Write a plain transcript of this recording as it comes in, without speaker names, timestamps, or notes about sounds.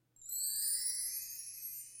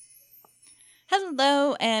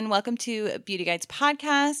Hello, and welcome to Beauty Guides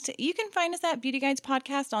Podcast. You can find us at Beauty Guides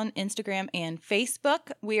Podcast on Instagram and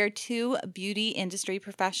Facebook. We are two beauty industry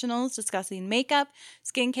professionals discussing makeup,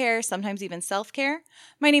 skincare, sometimes even self-care.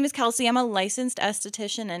 My name is Kelsey. I'm a licensed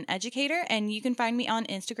esthetician and educator, and you can find me on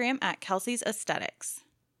Instagram at Kelsey's Aesthetics.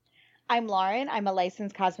 I'm Lauren. I'm a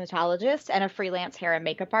licensed cosmetologist and a freelance hair and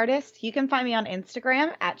makeup artist. You can find me on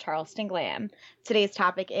Instagram at Charleston Glam. Today's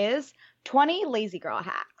topic is 20 lazy girl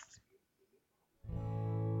hacks.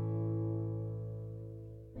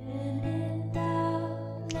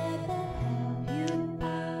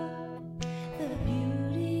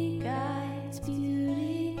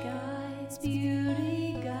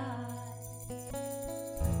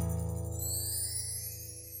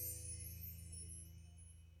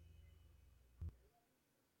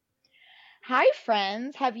 Hi,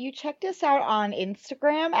 friends. Have you checked us out on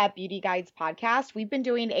Instagram at Beauty Guides Podcast? We've been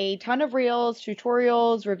doing a ton of reels,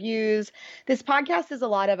 tutorials, reviews. This podcast is a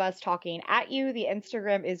lot of us talking at you. The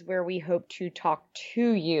Instagram is where we hope to talk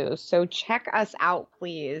to you. So check us out,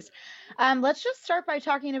 please. Let's just start by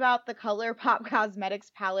talking about the ColourPop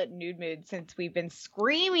Cosmetics palette Nude Mood, since we've been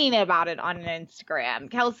screaming about it on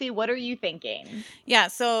Instagram. Kelsey, what are you thinking? Yeah,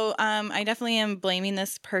 so I definitely am blaming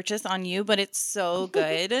this purchase on you, but it's so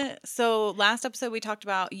good. So last episode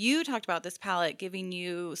you talked about this palette giving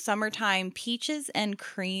you summertime peaches and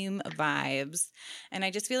cream vibes. And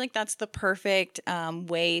I just feel like that's the perfect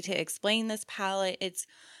way to explain this palette. It's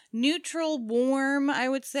neutral, warm, I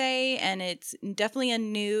would say, and it's definitely a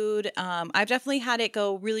nude. I've definitely had it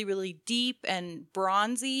go really, really deep and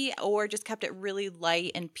bronzy, or just kept it really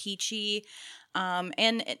light and peachy.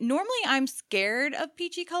 Normally I'm scared of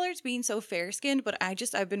peachy colors being so fair-skinned, but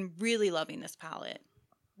I've been really loving this palette.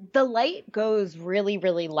 The light goes really,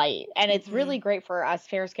 really light, and it's really great for us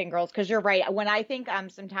fair-skinned girls, because you're right. When I think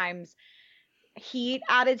sometimes heat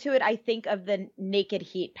added to it, I think of the Naked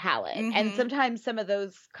Heat palette. And sometimes some of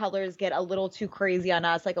those colors get a little too crazy on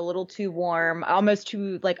us, like a little too warm, almost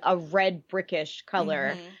too like a red brickish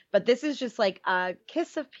color. But this is just like a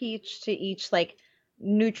kiss of peach to each like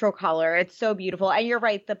neutral color. It's so beautiful. And you're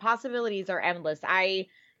right, the possibilities are endless.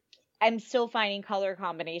 I'm still finding color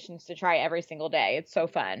combinations to try every single day. It's so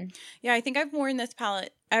fun. Yeah, I think I've worn this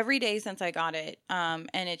palette every day since I got it. And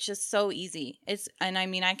it's just so easy.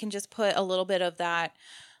 I can just put a little bit of that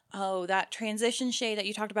transition shade that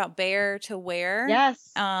you talked about, Bare to Wear.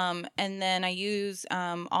 Yes. And then I use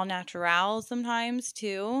All Natural sometimes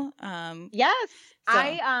too. Yes. So.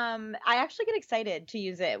 I actually get excited to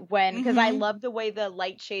use it because I love the way the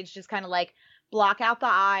light shades just kind of like block out the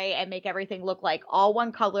eye and make everything look like all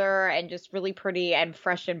one color and just really pretty and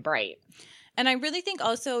fresh and bright. And I really think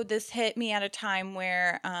also this hit me at a time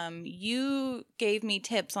where you gave me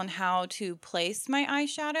tips on how to place my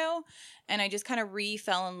eyeshadow, and I just kind of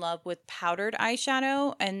fell in love with powdered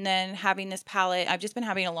eyeshadow. And then having this palette, I've just been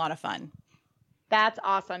having a lot of fun. That's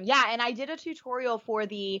awesome. Yeah, and I did a tutorial for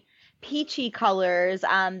the peachy colors,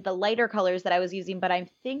 the lighter colors that I was using, but I'm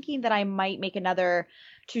thinking that I might make another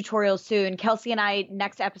tutorial soon. Kelsey and I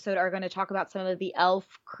next episode are going to talk about some of the e.l.f.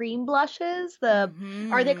 cream blushes.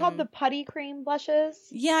 Are they called the putty cream blushes?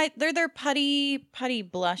 Yeah, they're putty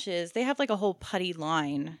blushes. They have like a whole putty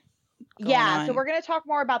line. So we're going to talk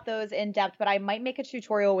more about those in depth, but I might make a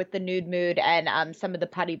tutorial with the Nude Mood and some of the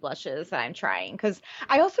putty blushes that I'm trying, because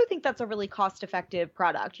I also think that's a really cost-effective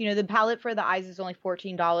product. You know, the palette for the eyes is only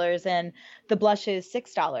 $14 and the blush is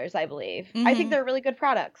 $6, I believe. I think they're really good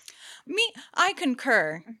products. I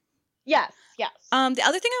concur. Yes. The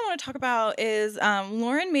other thing I want to talk about is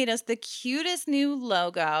Lauren made us the cutest new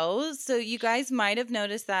logo. So you guys might have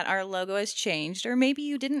noticed that our logo has changed, or maybe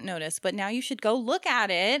you didn't notice, but now you should go look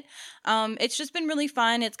at it. It's just been really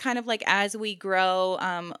fun. It's kind of like as we grow,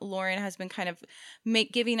 Lauren has been kind of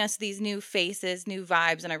giving us these new faces, new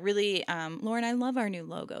vibes. And I really, Lauren, I love our new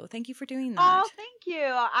logo. Thank you for doing that. Oh, thank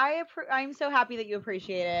you. I'm so happy that you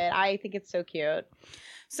appreciate it. I think it's so cute.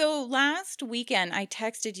 So last weekend, I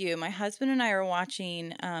texted you. My husband and I are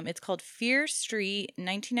watching, it's called Fear Street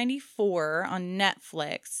 1994 on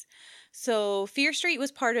Netflix. So Fear Street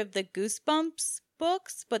was part of the Goosebumps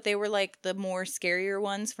books, but they were like the more scarier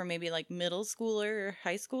ones for maybe like middle schooler or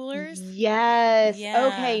high schoolers. Yes.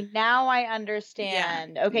 Yeah. Okay, now I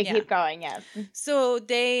understand. Yeah. Okay, keep going. Yes. So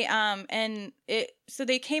they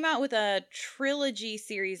they came out with a trilogy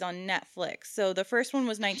series on Netflix. So the first one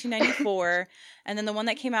was 1994, and then the one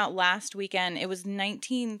that came out last weekend, it was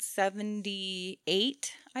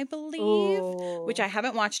 1978, I believe, which I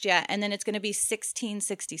haven't watched yet, and then it's going to be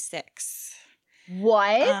 1666.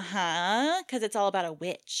 What? Because it's all about a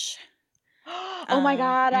witch. Oh my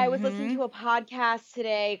God, I was listening Mhm. to a podcast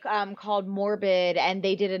today called Morbid, and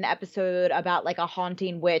they did an episode about like a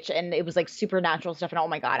haunting witch, and it was like supernatural stuff. And oh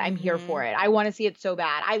my God, I'm here for Mhm. it. I want to see it so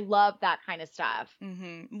bad. I love that kind of stuff.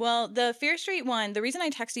 Well, the Fear Street one, the reason I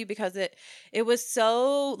texted you because it was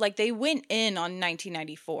so like they went in on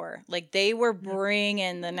 1994. Like they were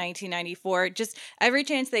bringing the 1994. Just every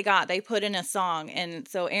chance they got, they put in a song, and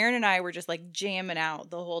so Aaron and I were just like jamming out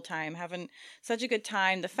the whole time, having such a good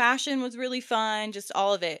time. The fashion was really fun, just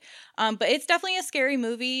all of it. But it's definitely a scary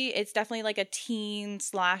movie. It's definitely like a teen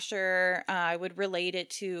slasher. I would relate it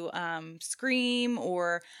to Scream,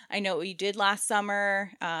 or I know what you did last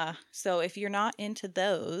summer. So if you're not into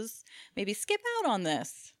those, maybe skip out on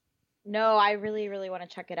this. No, I really, really want to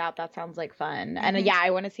check it out. That sounds like fun. And Mm-hmm. yeah, I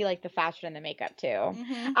want to see like the fashion and the makeup too.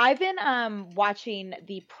 Mm-hmm. I've been watching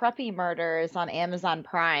the Preppy Murders on Amazon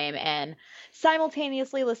Prime and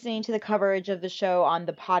simultaneously listening to the coverage of the show on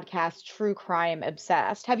the podcast True Crime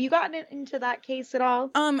Obsessed. Have you gotten into that case at all?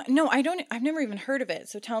 No, I don't. I've never even heard of it.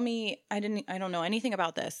 So tell me. I don't know anything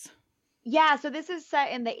about this. Yeah, so this is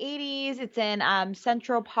set in the 80s. It's in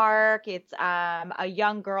Central Park. It's a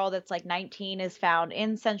young girl that's like 19 is found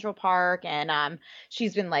in Central Park, and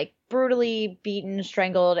she's been like brutally beaten,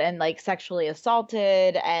 strangled, and like sexually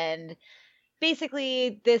assaulted. And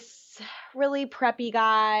basically this really preppy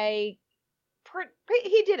guy,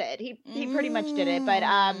 he did it. He pretty much did it.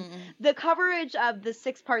 But the coverage of the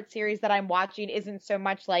 6-part series that I'm watching isn't so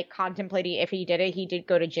much like contemplating if he did it. He did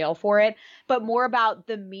go to jail for it, but more about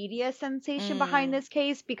the media sensation behind this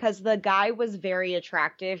case, because the guy was very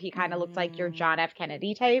attractive. He kind of looked like your John F.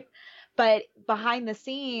 Kennedy type, but behind the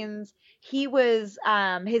scenes, he was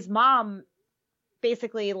his mom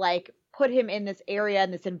basically like put him in this area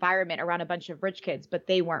and this environment around a bunch of rich kids, but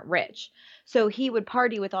they weren't rich. So he would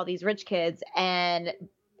party with all these rich kids, and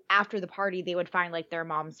after the party they would find like their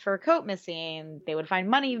mom's fur coat missing, they would find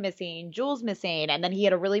money missing, jewels missing, and then he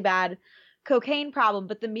had a really bad cocaine problem.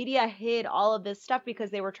 But the media hid all of this stuff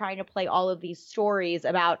because they were trying to play all of these stories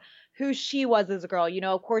about who she was as a girl. You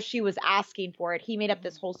know, of course she was asking for it. He made up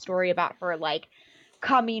this whole story about her like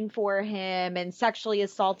coming for him and sexually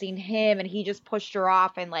assaulting him, and he just pushed her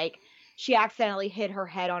off, and like she accidentally hit her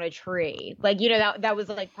head on a tree. Like, you know, that was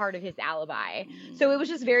like part of his alibi. So it was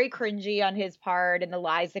just very cringy on his part, and the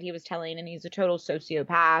lies that he was telling, and he's a total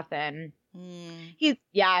sociopath. And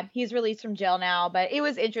he's released from jail now, but it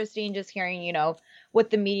was interesting just hearing, you know,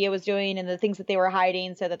 what the media was doing and the things that they were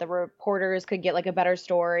hiding so that the reporters could get like a better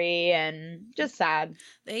story, and just sad.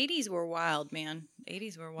 The 80s were wild, man. The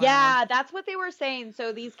 80s were wild. Yeah, that's what they were saying.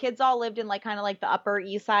 So these kids all lived in like kind of like the Upper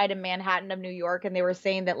East Side in Manhattan of New York, and they were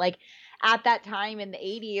saying that like at that time in the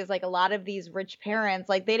 80s, like a lot of these rich parents,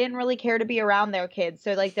 like they didn't really care to be around their kids.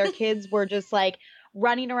 So like their kids were just like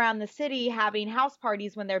running around the city having house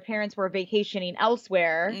parties when their parents were vacationing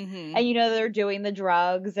elsewhere. And you know, they're doing the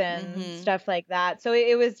drugs and stuff like that. So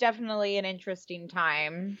it was definitely an interesting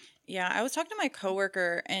time. Yeah, I was talking to my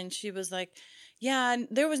coworker, and she was like, yeah,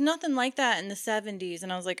 there was nothing like that in the 70s.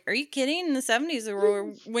 And I was like, are you kidding? In the 70s,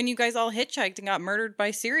 or when you guys all hitchhiked and got murdered by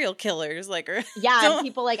serial killers. Like, yeah, and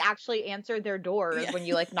people like actually answered their doors when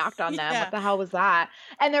you like knocked on them. What the hell was that?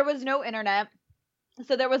 And there was no internet.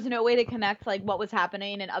 So there was no way to connect like what was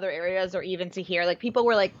happening in other areas, or even to hear. Like people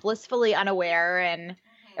were like blissfully unaware, and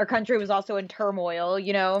our country was also in turmoil,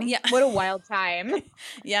 you know? Yeah. What a wild time.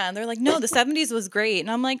 Yeah, and they're like, no, the 70s was great. And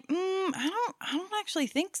I'm like, I don't actually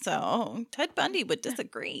think so. Ted Bundy would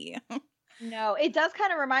disagree. No, it does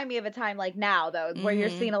kind of remind me of a time like now, though, where you're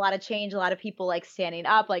seeing a lot of change, a lot of people like standing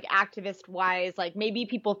up, like activist wise. Like maybe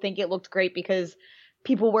people think it looked great because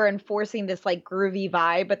people were enforcing this like groovy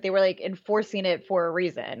vibe, but they were like enforcing it for a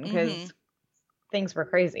reason because things were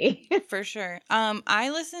crazy. For sure. I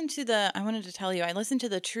listened to I wanted to tell you, I listened to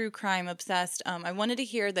the True Crime Obsessed. I wanted to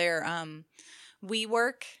hear their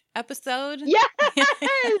WeWork episode. Yes.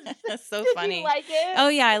 That's so Did funny. you like it? Oh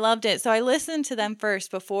yeah, I loved it. So I listened to them first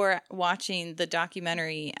before watching the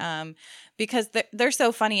documentary because they're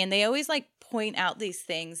so funny, and they always like point out these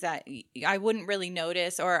things that I wouldn't really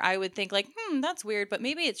notice, or I would think like, that's weird, but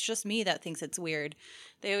maybe it's just me that thinks it's weird.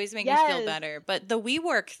 They always make me feel better. But the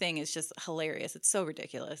WeWork thing is just hilarious. It's so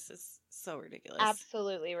ridiculous. It's so ridiculous.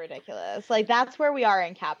 Absolutely ridiculous. Like that's where we are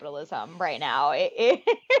in capitalism right now.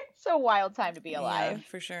 It's a wild time to be alive. Yeah,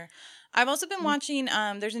 for sure. I've also been watching,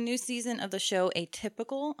 there's a new season of the show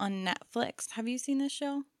Atypical on Netflix. Have you seen this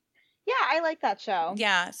show? Yeah, I like that show.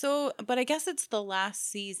 Yeah. So, but I guess it's the last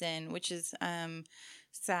season, which is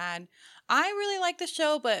sad. I really like the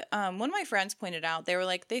show, but one of my friends pointed out, they were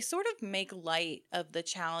like, they sort of make light of the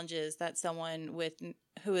challenges that someone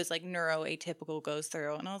who is like neuroatypical goes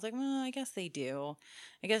through. And I was like, well, I guess they do.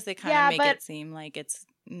 I guess they kind of Yeah, make but it seem like it's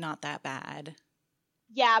not that bad.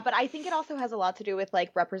 yeah, but I think it also has a lot to do with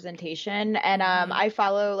like representation. And Mm-hmm. I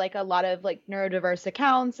follow like a lot of like neurodiverse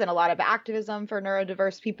accounts and a lot of activism for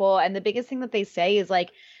neurodiverse people. And the biggest thing that they say is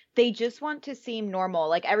like they just want to seem normal.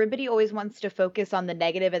 Like everybody always wants to focus on the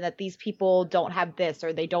negative and that these people don't have this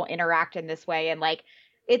or they don't interact in this way. And like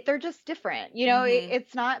they're just different. You know, Mm-hmm.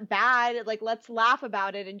 it's not bad. Like let's laugh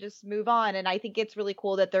about it and just move on. And I think it's really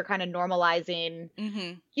cool that they're kind of normalizing,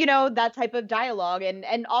 Mm-hmm. you know, that type of dialogue. And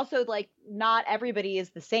also like not everybody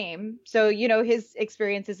is the same, so you know his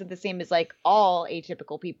experience isn't the same as like all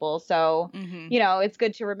atypical people. So Mm-hmm. you know it's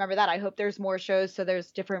good to remember that. I hope there's more shows so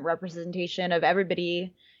there's different representation of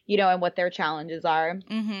everybody, you know, and what their challenges are.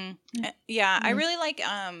 Mm-hmm. Yeah, I really like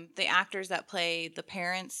the actors that play the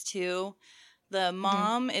parents too. The Mm-hmm.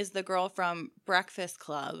 mom is the girl from Breakfast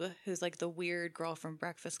Club, who's like the weird girl from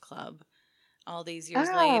Breakfast Club all these years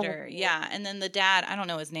later. Oh, Yeah, and then the dad, I don't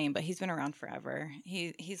know his name, but he's been around forever.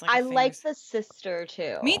 He's like a I like famous. the sister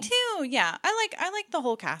Me too. too. Yeah, I like the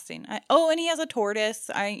whole casting. And he has a tortoise.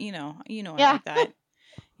 I Yeah. like that.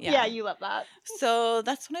 Yeah, Yeah. you love that. So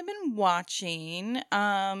that's what I've been watching.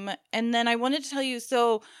 And then I wanted to tell you,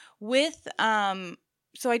 so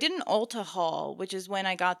I did an Ulta haul, which is when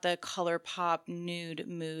I got the ColourPop Nude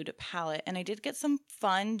Mood palette, and I did get some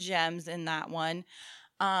fun gems in that one.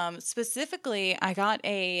 Specifically, I got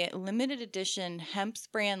a limited edition Hemp's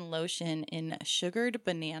brand lotion in sugared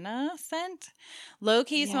banana scent. Low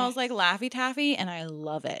key Yes. smells like Laffy Taffy, and I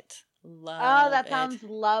love it. Oh, Love that it. sounds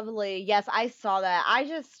lovely. Yes, I saw that.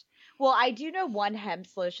 Well, I do know one hemp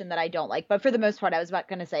solution that I don't like, but for the most part, I was about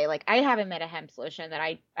gonna say, like, I haven't met a hemp solution that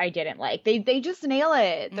I didn't like. They just nail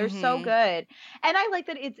it. They're so Mm-hmm. good. And I like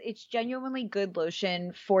that it's genuinely good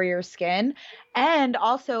lotion for your skin. And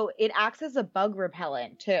also it acts as a bug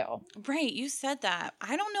repellent too. Right, you said that.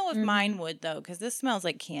 I don't know if Hmm. mine would though, because this smells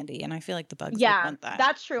like candy, and I feel like the bugs would Yeah, want that.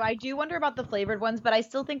 that's true. I do wonder about the flavored ones, but I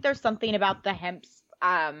still think there's something about the hemp's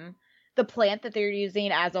the plant that they're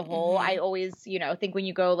using as a whole. Mm-hmm. I always, you know, think when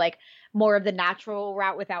you go like more of the natural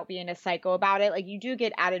route without being a psycho about it, like you do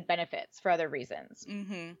get added benefits for other reasons.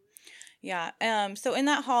 Mm-hmm. Yeah. So in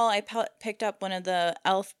that haul, I picked up one of the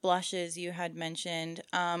e.l.f. blushes you had mentioned.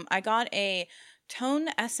 I got a Tone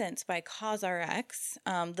Essence by CosRx,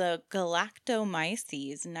 the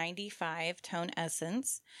Galactomyces 95 Tone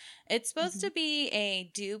Essence. It's supposed Hmm. to be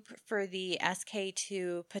a dupe for the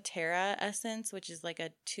SK2 Patera Essence, which is like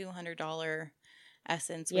a $200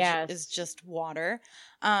 essence, which is Yes. just water.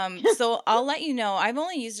 So I'll let you know. I've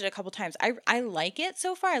only used it a couple times. I like it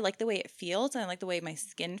so far. I like the way it feels and I like the way my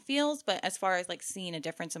skin feels. But as far as like seeing a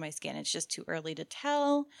difference in my skin, it's just too early to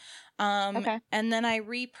tell. Okay. And then I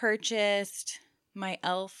repurchased my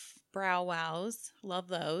e.l.f. Brow Wows. Love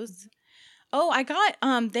those. Oh, I got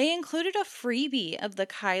they included a freebie of the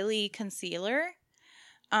Kylie concealer.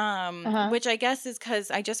 Uh-huh. Which I guess is because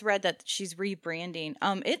I just read that she's rebranding.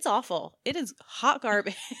 It's awful. It is hot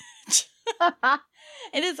garbage.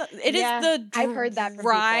 It is Yeah, the I've heard that from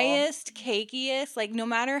people. driest, cakiest. Like no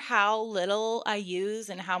matter how little I use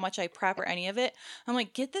and how much I prep or any of it, I'm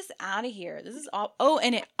like, get this out of here. This is all. Oh,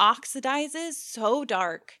 and it oxidizes so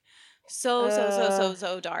dark, Uh,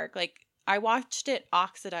 so dark. Like I watched it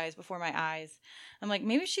oxidize before my eyes. I'm like,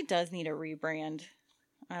 maybe she does need a rebrand.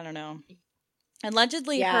 I don't know.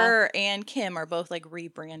 Allegedly, yeah. her and Kim are both like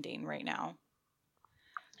rebranding right now.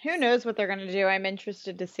 Who knows what they're gonna do? I'm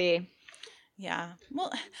interested to see. Yeah.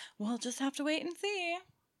 Well, we'll just have to wait and see.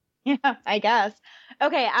 Yeah, I guess.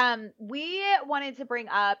 Okay, we wanted to bring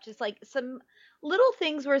up just like some little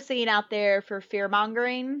things we're seeing out there for fear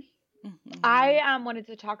mongering. I Hmm. wanted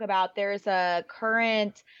to talk about there's a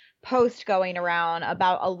current post going around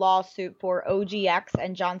about a lawsuit for OGX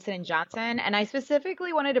and Johnson and Johnson, and I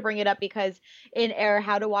specifically wanted to bring it up because in our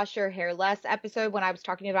How to Wash Your Hair Less episode when I was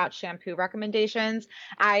talking about shampoo recommendations,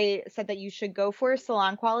 I said that you should go for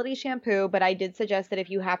salon quality shampoo, but I did suggest that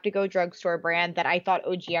if you have to go drugstore brand, that I thought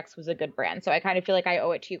OGX was a good brand. So I kind of feel like I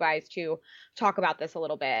owe it to you guys to talk about this a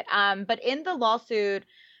little bit. But in the lawsuit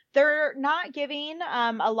they're not giving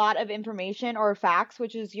a lot of information or facts,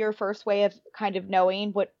 which is your first way of kind of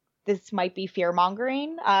knowing what this might be fear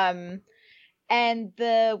mongering. And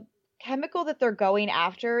the chemical that they're going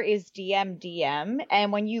after is DMDM.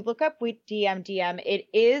 And when you look up with DMDM, it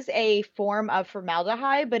is a form of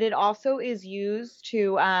formaldehyde, but it also is used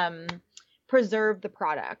to preserve the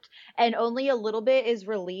product. And only a little bit is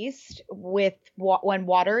released with when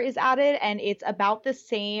water is added, and it's about the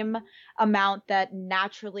same amount that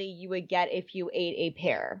naturally you would get if you ate a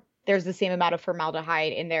pear. There's the same amount of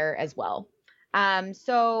formaldehyde in there as well.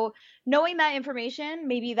 So knowing that information,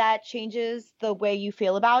 maybe that changes the way you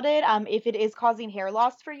feel about it. If it is causing hair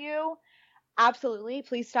loss for you, absolutely,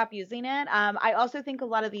 please stop using it. I also think a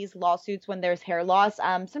lot of these lawsuits, when there's hair loss,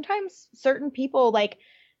 sometimes certain people like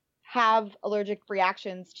have allergic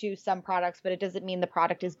reactions to some products, but it doesn't mean the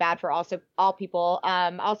product is bad for also all people.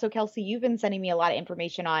 Also, Kelsey, you've been sending me a lot of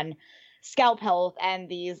information on scalp health and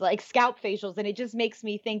these like scalp facials, and it just makes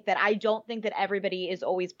me think that I don't think that everybody is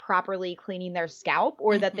always properly cleaning their scalp,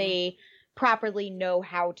 or that they properly know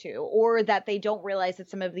how to, or that they don't realize that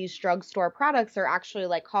some of these drugstore products are actually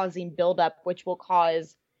like causing buildup, which will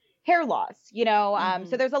cause hair loss, you know?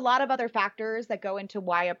 So there's a lot of other factors that go into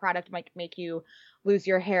why a product might make you lose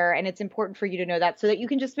your hair. And it's important for you to know that so that you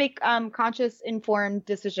can just make conscious, informed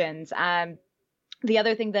decisions. The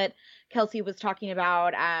other thing that Kelsey was talking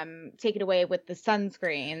about, take it away with the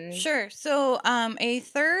sunscreens. Sure. So a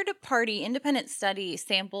third-party independent study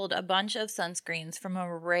sampled a bunch of sunscreens from an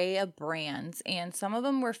array of brands, and some of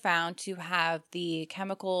them were found to have the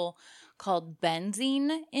chemical called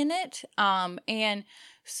benzene in it. And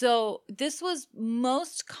so this was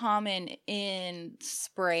most common in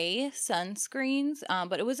spray sunscreens,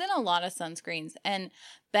 but it was in a lot of sunscreens. And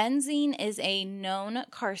benzene is a known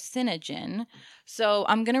carcinogen. So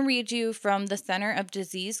I'm going to read you from the Center of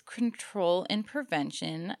Disease Control and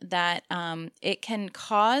Prevention that it can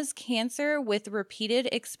cause cancer with repeated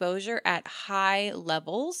exposure at high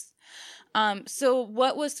levels. So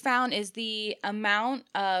what was found is the amount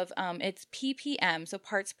of its ppm, so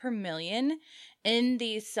parts per million, in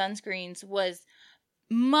these sunscreens was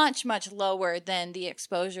much, much lower than the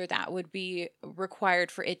exposure that would be required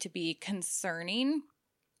for it to be concerning.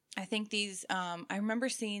 I think these, I remember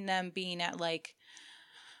seeing them being at like,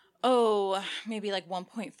 maybe like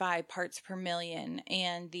 1.5 parts per million,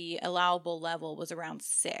 and the allowable level was around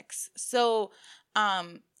 6. So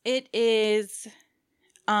it is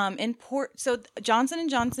so Johnson &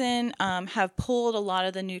 Johnson have pulled a lot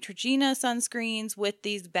of the Neutrogena sunscreens with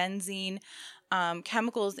these benzene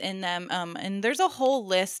chemicals in them, and there's a whole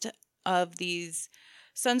list of these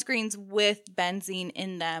sunscreens with benzene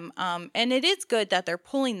in them, and it is good that they're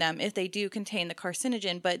pulling them if they do contain the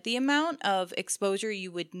carcinogen, but the amount of exposure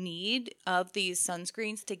you would need of these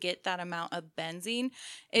sunscreens to get that amount of benzene,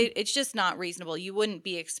 it's just not reasonable. You wouldn't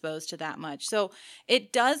be exposed to that much. So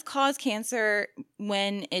it does cause cancer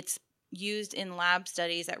when it's used in lab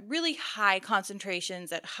studies at really high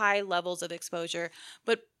concentrations, at high levels of exposure,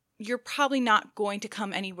 but you're probably not going to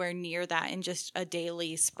come anywhere near that in just a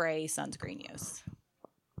daily spray sunscreen use.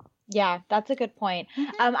 Yeah, that's a good point.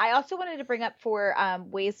 I also wanted to bring up for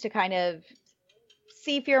ways to kind of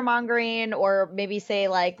see fear mongering, or maybe say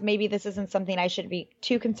like, maybe this isn't something I should be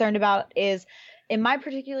too concerned about, is in my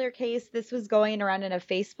particular case, this was going around in a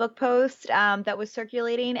Facebook post that was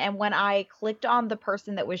circulating. And when I clicked on the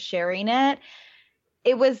person that was sharing it,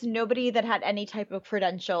 it was nobody that had any type of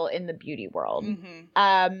credential in the beauty world.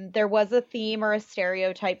 There was a theme or a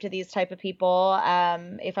stereotype to these type of people.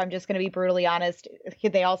 If I'm just going to be brutally honest,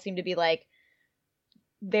 they all seem to be like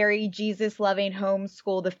very Jesus loving,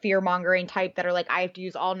 homeschool, the fear mongering type that are like, I have to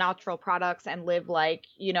use all natural products and live like,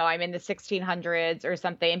 you know, I'm in the 1600s or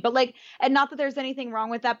something. But like, and not that there's anything wrong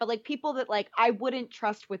with that, but like people that like I wouldn't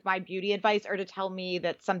trust with my beauty advice, or to tell me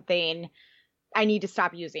that something, I need to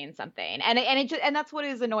stop using something. And that's what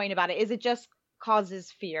is annoying about it, is it just causes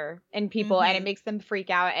fear in people, and it makes them freak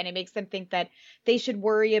out, and it makes them think that they should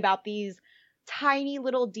worry about these tiny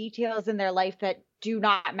little details in their life that do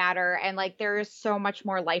not matter. And like, there is so much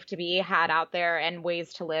more life to be had out there and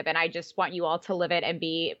ways to live. And I just want you all to live it and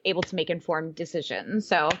be able to make informed decisions.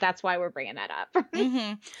 So that's why we're bringing that up.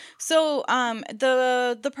 So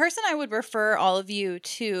the person I would refer all of you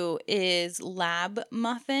to is Lab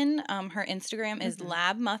Muffin. Her Instagram is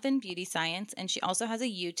Lab Muffin Beauty Science, and she also has a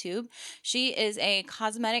YouTube. She is a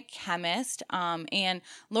cosmetic chemist, and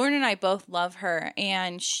Lauren and I both love her,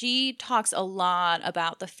 and she talks a lot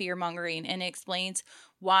about the fear mongering and explains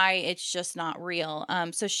why it's just not real.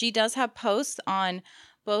 So she does have posts on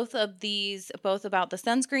both of these, both about the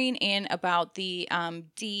sunscreen and about the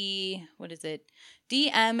DMD.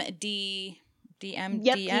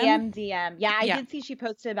 Yeah, I did see she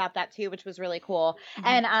posted about that too, which was really cool.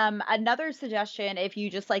 And another suggestion, if you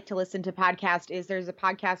just like to listen to podcasts, is there's a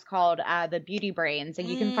podcast called The Beauty Brains, and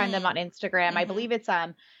you can find them on Instagram. I believe it's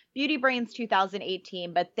Beauty Brains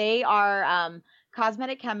 2018, but they are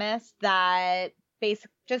cosmetic chemists that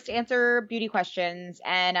basically just answer beauty questions,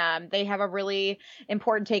 and they have a really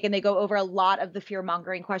important take, and they go over a lot of the fear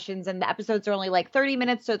mongering questions, and the episodes are only like 30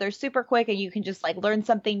 minutes, so they're super quick, and you can just like learn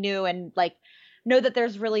something new and like know that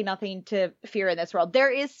there's really nothing to fear in this world.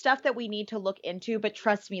 There is stuff that we need to look into, but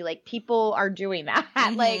trust me, like people are doing that.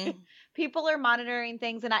 Like people are monitoring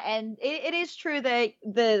things, and it is true that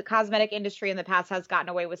the cosmetic industry in the past has gotten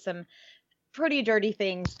away with some pretty dirty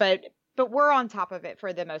things, but we're on top of it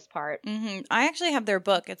for the most part. I actually have their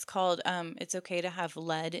book. It's called It's Okay to Have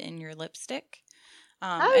Lead in Your Lipstick.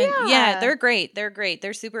 Oh, yeah, yeah. they're great. They're great.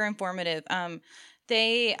 They're super informative.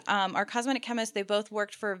 They are cosmetic chemists. They both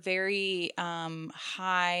worked for very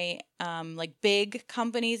high, like big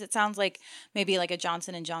companies. It sounds like maybe like a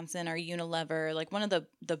Johnson and Johnson or Unilever, like one of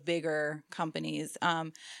the bigger companies.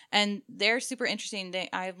 And they're super interesting.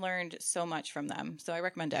 I've learned so much from them, so I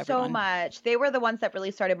recommend to everyone. So much. They were the ones that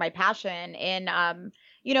really started my passion in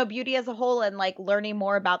beauty as a whole, and like learning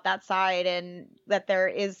more about that side, and that there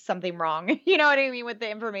is something wrong. You know what I mean, with the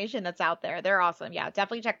information that's out there. They're awesome. Yeah,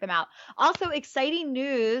 definitely check them out. Also, exciting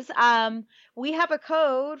news. We have a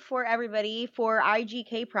code for everybody for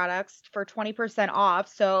IGK products for 20% off.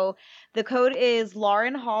 So the code is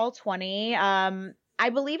Lauren Hall 20. I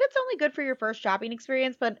believe it's only good for your first shopping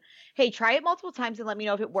experience, but hey, try it multiple times and let me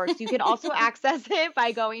know if it works. You can also access it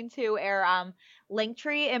by going to our link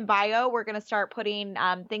tree in bio. We're going to start putting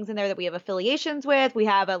things in there that we have affiliations with. We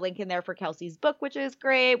have a link in there for Kelsey's book, which is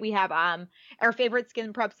great. We have our favorite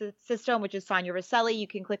skin prep system, which is Sonia Rosselli. You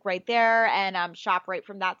can click right there and shop right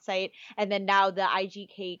from that site. And then now the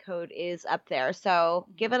IGK code is up there. So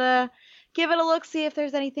give it a look, see if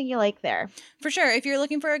there's anything you like there. For sure. If you're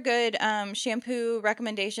looking for a good shampoo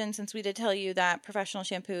recommendation, since we did tell you that professional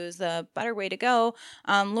shampoo is the better way to go,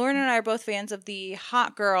 Lauren and I are both fans of the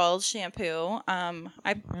Hot Girls shampoo.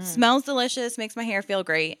 Smells delicious, makes my hair feel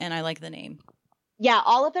great, and I like the name. Yeah,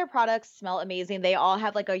 all of their products smell amazing. They all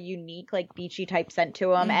have like a unique, like beachy type scent to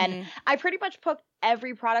them. And I pretty much put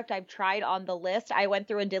every product I've tried on the list. I went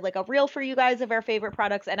through and did like a reel for you guys of our favorite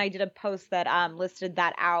products, and I did a post that listed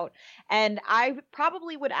that out. And I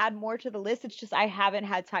probably would add more to the list. It's just I haven't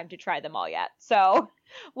had time to try them all yet. So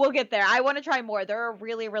we'll get there. I want to try more. They're a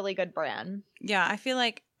really, really good brand. Yeah, I feel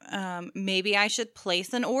like maybe I should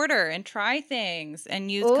place an order and try things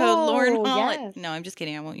and use code Lauren Hall. Yes. No, I'm just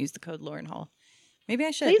kidding. I won't use the code Lauren Hall. Maybe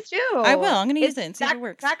I should. Please do. I will. I'm going to use it and see if it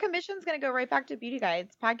works. That commission's going to go right back to Beauty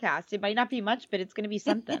Guides podcast. It might not be much, but it's going to be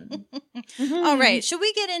something. All right. Should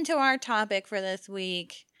we get into our topic for this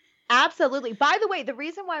week? Absolutely. By the way, the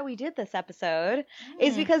reason why we did this episode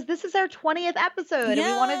is because this is our 20th episode, and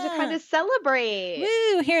we wanted to kind of celebrate.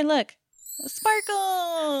 Woo! Here, look. Sparkles.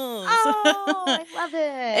 Oh, I love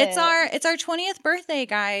it. It's our 20th birthday,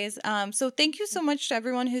 guys. So thank you so much to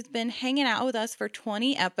everyone who's been hanging out with us for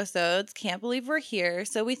 20 episodes. Can't believe we're here.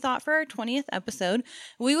 So we thought for our 20th episode,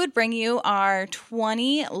 we would bring you our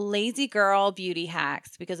 20 lazy girl beauty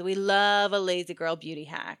hacks, because we love a lazy girl beauty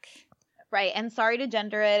hack. Right. And sorry to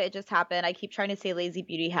gender it. It just happened. I keep trying to say lazy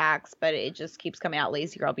beauty hacks, but it just keeps coming out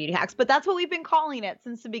lazy girl beauty hacks. But that's what we've been calling it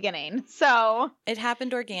since the beginning. So it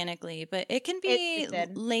happened organically, but it can be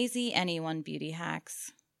lazy anyone beauty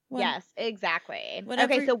hacks. Yes, exactly.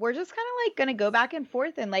 Okay, so we're just kind of like going to go back and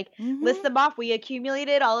forth and like list them off. We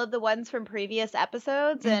accumulated all of the ones from previous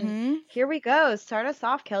episodes, and here we go. Start us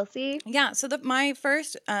off, Kelsey. Yeah, so my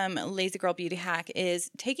first lazy girl beauty hack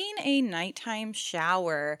is taking a nighttime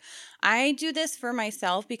shower. I do this for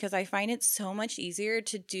myself because I find it so much easier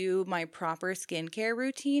to do my proper skincare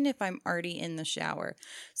routine if I'm already in the shower.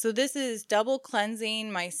 So this is double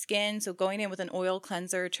cleansing my skin, so going in with an oil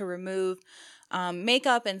cleanser to remove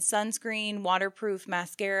makeup and sunscreen, waterproof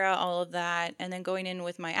mascara, all of that. And then going in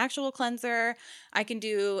with my actual cleanser. I can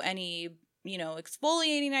do any,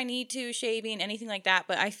 exfoliating I need to, shaving, anything like that.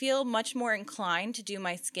 But I feel much more inclined to do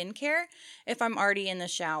my skincare if I'm already in the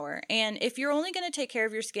shower. And if you're only going to take care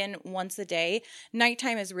of your skin once a day,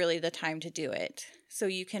 nighttime is really the time to do it. So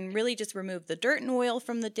you can really just remove the dirt and oil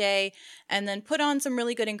from the day and then put on some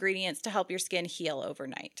really good ingredients to help your skin heal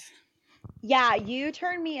overnight. Yeah, you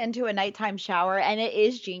turned me into a nighttime shower, and it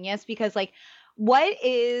is genius because, like, what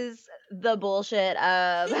is the bullshit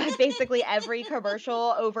of basically every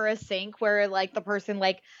commercial over a sink where, like, the person,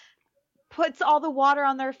 like, puts all the water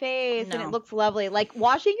on their face and it looks lovely? Like,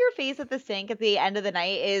 washing your face at the sink at the end of the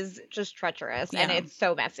night is just treacherous, and it's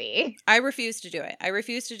so messy. I refuse to do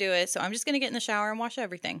it. So I'm just going to get in the shower and wash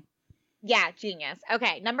everything. Yeah, genius.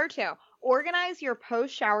 Okay, number 2. Organize your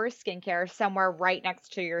post-shower skincare somewhere right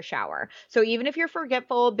next to your shower. So even if you're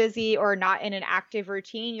forgetful, busy, or not in an active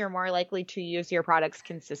routine, you're more likely to use your products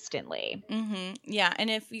consistently. Yeah,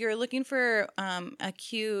 and if you're looking for a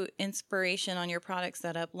cute inspiration on your product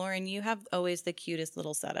setup, Lauren, you have always the cutest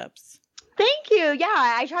little setups. Thank you. Yeah,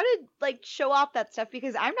 I try to like show off that stuff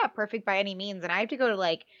because I'm not perfect by any means, and I have to go to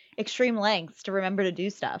like extreme lengths to remember to do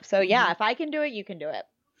stuff. So yeah, if I can do it, you can do it.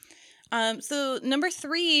 So number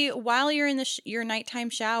 3, while you're in the your nighttime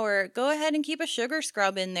shower, go ahead and keep a sugar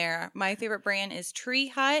scrub in there. My favorite brand is Tree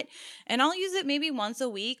Hut, and I'll use it maybe once a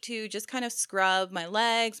week to just kind of scrub my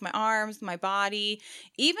legs, my arms, my body.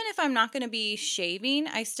 Even if I'm not going to be shaving,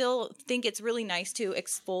 I still think it's really nice to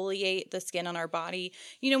exfoliate the skin on our body.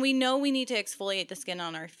 You know we need to exfoliate the skin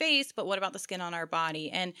on our face, but what about the skin on our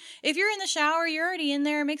body? And if you're in the shower, you're already in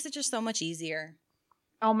there, it makes it just so much easier.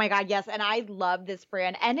 Oh my God, yes. And I love this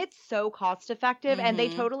brand and it's so cost effective and they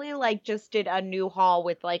totally like just did a new haul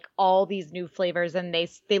with like all these new flavors and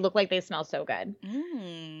they look like they smell so good.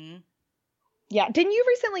 Yeah. Didn't you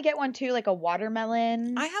recently get one too, like a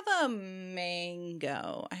watermelon? I have a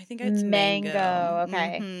mango. I think it's mango.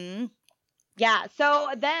 Okay. Yeah. So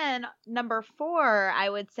then number 4,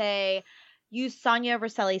 I would say use Sonia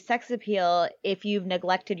Rosselli Sex Appeal if you've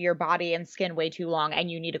neglected your body and skin way too long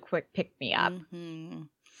and you need a quick pick me up.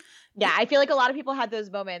 Yeah, I feel like a lot of people had those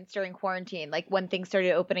moments during quarantine, like when things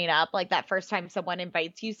started opening up, like that first time someone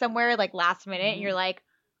invites you somewhere, like last minute, and you're like,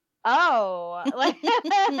 oh, like,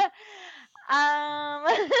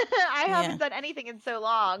 I haven't done anything in so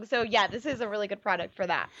long. So yeah, this is a really good product for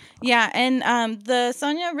that. Yeah, and the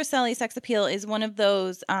Sonia Rosselli Sex Appeal is one of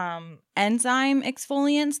those enzyme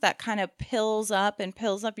exfoliants that kind of pills up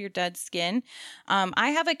your dead skin. I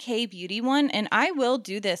have a K-Beauty one, and I will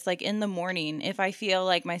do this like in the morning if I feel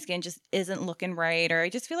like my skin just isn't looking right, or I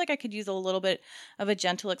just feel like I could use a little bit of a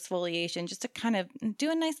gentle exfoliation just to kind of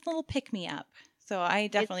do a nice little pick-me-up. So I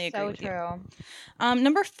definitely agree with you.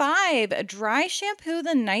 Number 5, dry shampoo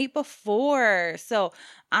the night before. So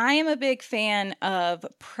I am a big fan of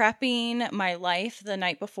prepping my life the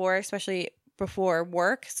night before, especially before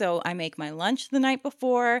work. So I make my lunch the night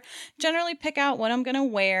before, generally pick out what I'm going to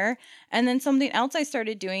wear. And then something else I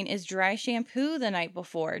started doing is dry shampoo the night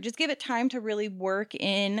before. Just give it time to really work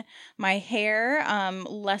in my hair,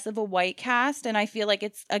 less of a white cast. And I feel like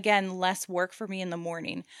it's, again, less work for me in the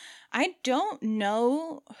morning. I don't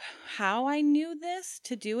know how I knew this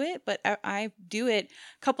to do it, but I do it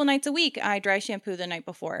a couple nights a week. I dry shampoo the night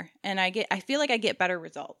before, and I feel like I get better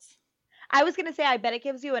results. I was going to say, I bet it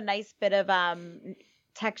gives you a nice bit of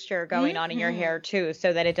texture going on in your hair too,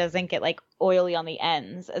 so that it doesn't get like oily on the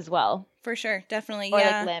ends as well. For sure. Definitely. Or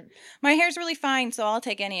like limp. My hair's really fine, so I'll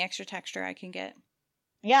take any extra texture I can get.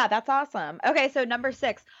 Yeah, that's awesome. Okay, so number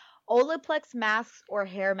 6, Olaplex masks or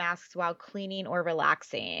hair masks while cleaning or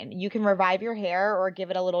relaxing. You can revive your hair or give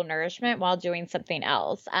it a little nourishment while doing something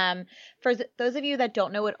else. For those of you that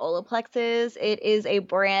don't know what Olaplex is, it is a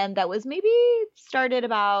brand that was maybe started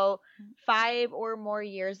about 5 or more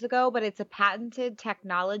years ago, but it's a patented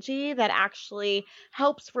technology that actually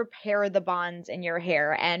helps repair the bonds in your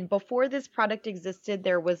hair. And before this product existed,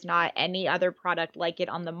 there was not any other product like it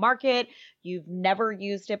on the market. You've never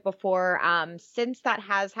used it before. Since that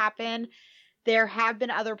has happened, there have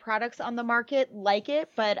been other products on the market like it,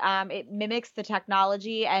 but it mimics the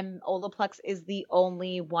technology, and Olaplex is the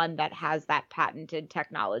only one that has that patented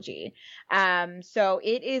technology. So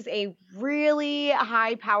it is a really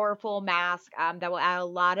high, powerful mask that will add a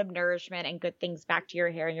lot of nourishment and good things back to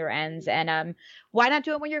your hair and your ends. And why not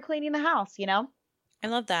do it when you're cleaning the house, you know? I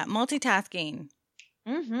love that. Multitasking.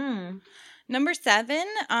 Number 7,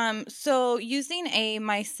 so using a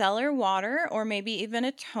micellar water or maybe even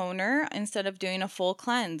a toner instead of doing a full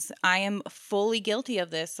cleanse. I am fully guilty of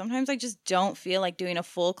this. Sometimes I just don't feel like doing a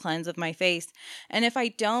full cleanse of my face. And if I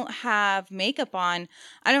don't have makeup on,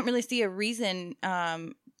 I don't really see a reason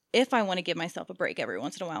if I want to give myself a break every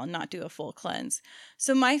once in a while and not do a full cleanse.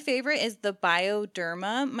 So my favorite is the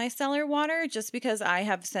Bioderma micellar water, just because I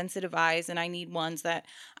have sensitive eyes and I need ones that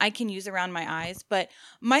I can use around my eyes. But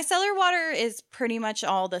micellar water is pretty much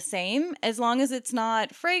all the same as long as it's not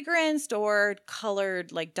fragranced or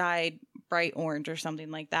colored, like dyed bright orange or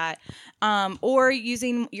something like that. Or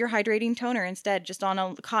using your hydrating toner instead, just on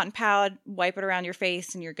a cotton pad, wipe it around your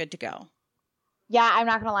face and you're good to go. Yeah, I'm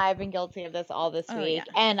not gonna lie, I've been guilty of this all this week.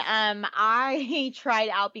 Yeah. And I tried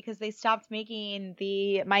out because they stopped making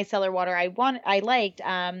the micellar water I liked.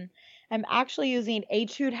 I'm actually using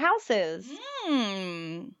Etude Houses.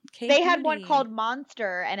 They had one called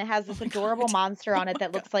Monster, and it has this adorable monster on it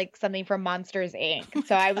that looks like something from Monsters, Inc.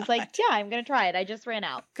 So I was like, yeah, I'm gonna try it. I just ran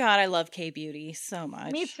out. God, I love K-Beauty so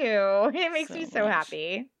much. Me too. It makes me so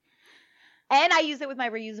happy. And I use it with my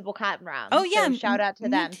reusable cotton rounds. Oh yeah, So shout out to me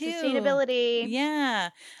them. too. Sustainability. Yeah,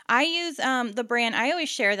 I use the brand. I always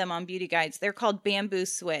share them on Beauty Guides. They're called Bamboo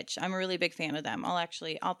Switch. I'm a really big fan of them.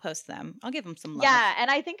 I'll post them. I'll give them some love. Yeah,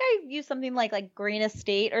 and I think I use something like Green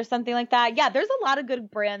Estate or something like that. Yeah, there's a lot of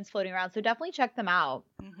good brands floating around, so definitely check them out.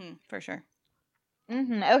 For sure.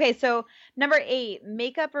 Okay, so number 8,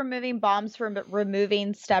 makeup removing balms for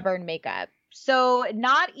removing stubborn makeup. So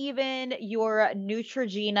not even your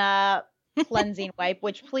Neutrogena cleansing wipe,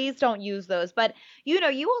 which please don't use those. But you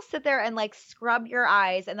will sit there and like scrub your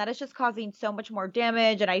eyes, and that is just causing so much more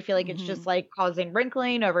damage. And I feel like it's just like causing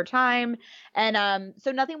wrinkling over time. And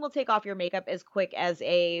so nothing will take off your makeup as quick as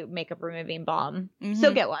a makeup removing balm.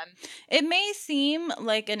 So get one. It may seem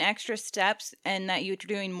like an extra steps and that you're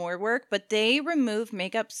doing more work, but they remove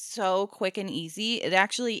makeup so quick and easy. It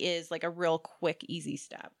actually is like a real quick, easy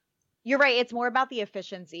step. You're right. It's more about the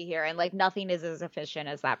efficiency here, and like nothing is as efficient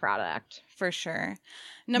as that product. For sure.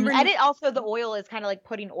 And it also, the oil is kind of like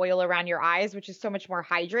putting oil around your eyes, which is so much more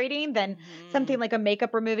hydrating than something like a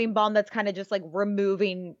makeup removing balm that's kind of just like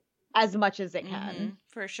removing as much as it can.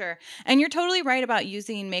 For sure. And you're totally right about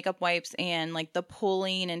using makeup wipes and like the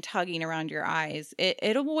pulling and tugging around your eyes.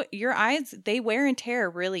 Your eyes, they wear and tear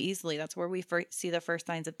really easily. That's where we see the first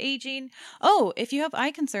signs of aging. Oh, if you have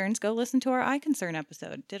eye concerns, go listen to our eye concern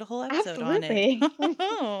episode. Did a whole episode on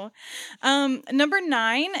it. Number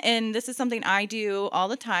 9, and this is something I do all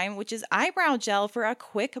the time, which is eyebrow gel for a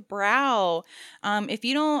quick brow. If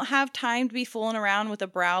you don't have time to be fooling around with a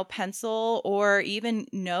brow pencil or even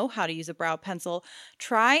know how to use a brow pencil,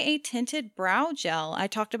 try a tinted brow gel. I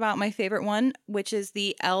talked about my favorite one, which is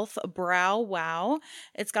the e.l.f. Brow Wow.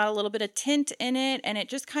 It's got a little bit of tint in it, and it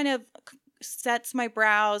just kind of sets my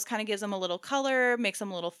brows, kind of gives them a little color, makes them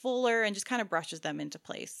a little fuller, and just kind of brushes them into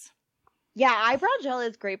place. Yeah, eyebrow gel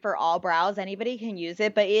is great for all brows. Anybody can use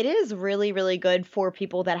it, but it is really, really good for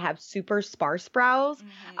people that have super sparse brows.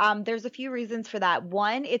 There's a few reasons for that.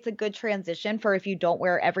 One, it's a good transition for if you don't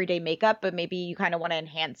wear everyday makeup, but maybe you kind of want to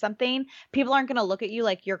enhance something. People aren't going to look at you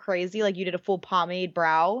like you're crazy, like you did a full pomade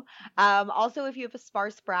brow. Also, if you have a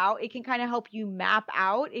sparse brow, it can kind of help you map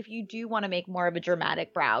out if you do want to make more of a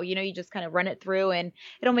dramatic brow. You just kind of run it through and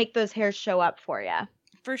it'll make those hairs show up for you.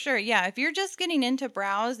 For sure. Yeah. If you're just getting into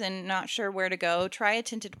brows and not sure where to go, try a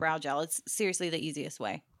tinted brow gel. It's seriously the easiest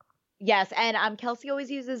way. Yes. And Kelsey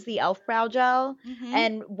always uses the e.l.f. Brow Gel.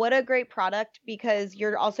 And what a great product, because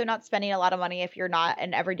you're also not spending a lot of money if you're not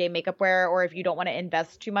an everyday makeup wearer or if you don't want to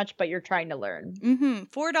invest too much, but you're trying to learn.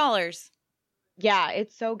 $4. Yeah.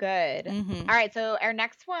 It's so good. All right. So our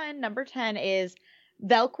next one, number 10, is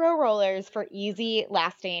Velcro rollers for easy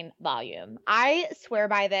lasting volume. I swear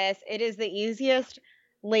by this. It is the easiest,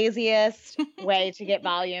 laziest way to get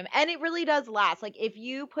volume, and it really does last. Like if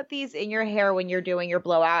you put these in your hair when you're doing your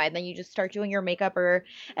blowout and then you just start doing your makeup or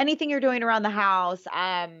anything you're doing around the house,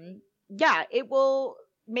 it will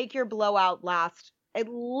make your blowout last at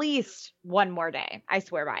least one more day. I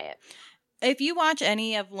swear by it. If you watch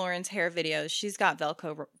any of Lauren's hair videos, she's got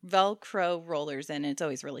Velcro rollers in, and it's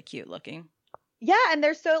always really cute looking. Yeah, and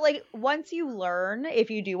there's so, like, once you learn, if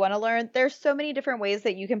you do want to learn, there's so many different ways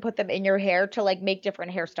that you can put them in your hair to, like, make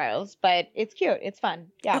different hairstyles. But it's cute. It's fun.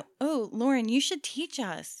 Yeah. Oh, Lauren, you should teach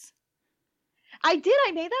us. I did.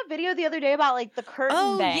 I made that video the other day about, like, the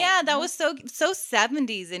curtain bang. Yeah, that was so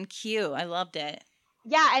 70s and cute. I loved it.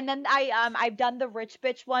 Yeah, and then I've done the rich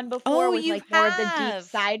bitch one before with like more of the deep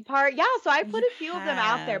side part. Yeah, so I put a few of them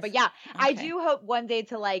out there. But yeah, I do hope one day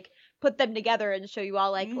to like put them together and show you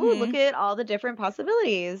all like, ooh, look at all the different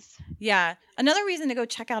possibilities. Yeah. Another reason to go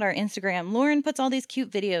check out our Instagram. Lauren puts all these cute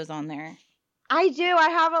videos on there. I do. I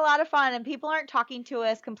have a lot of fun, and people aren't talking to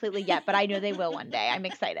us completely yet, but I know they will one day. I'm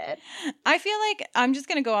excited. I feel like I'm just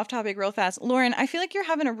going to go off topic real fast. Lauren, I feel like you're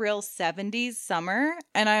having a real 70s summer,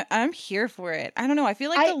 and I'm here for it. I don't know. I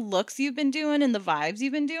feel like the looks you've been doing and the vibes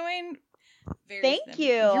you've been doing. Thank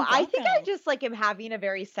you. I think I just like am having a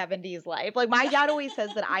very 70s life. Like my dad always says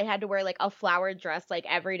that I had to wear like a flowered dress like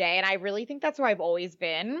every day, and I really think that's where I've always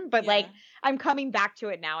been. But like I'm coming back to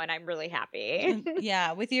it now, and I'm really happy.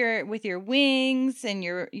 Yeah, with your wings and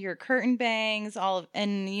your curtain bangs,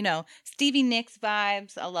 and you know, Stevie Nicks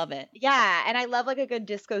vibes. I love it. Yeah, and I love like a good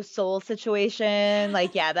disco soul situation.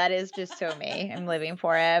 Like, yeah, that is just so me. I'm living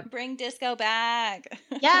for it. Bring disco back.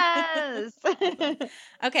 Yes.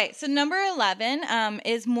 Okay, so number 11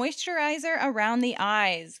 is moisturizer around the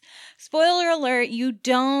eyes. Spoiler alert, you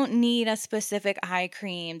don't need a specific eye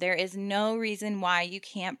cream. There is no reason why you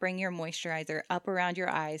can't bring your moisturizer up around your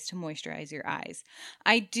eyes to moisturize your eyes.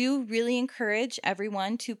 I do really encourage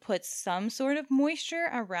everyone to put some sort of moisture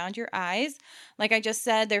around your eyes. Like I just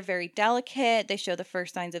said, they're very delicate. They show the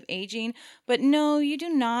first signs of aging. But no, you do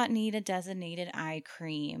not need a designated eye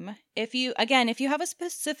cream. If you have a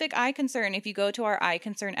specific eye concern, if you go to our eye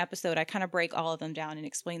concern episode, I kind of break all of them down and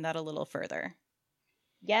explain that a little further.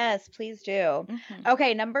 Yes, please do.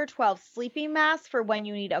 Okay, number 12, sleeping mask for when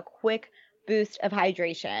you need a quick boost of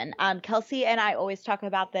hydration. Kelsey and I always talk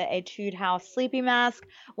about the Etude House sleeping mask.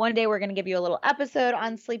 One day we're going to give you a little episode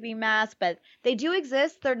on sleeping masks, but they do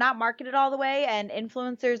exist. They're not marketed all the way, and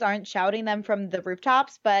influencers aren't shouting them from the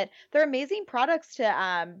rooftops, but they're amazing products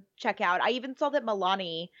to check out. I even saw that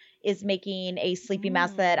Milani is making a sleeping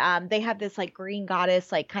mask that they have this like Green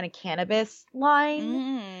Goddess like kind of cannabis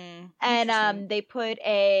line. And they put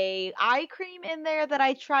a eye cream in there that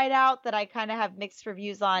I tried out that I kind of have mixed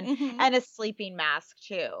reviews on, and a sleeping mask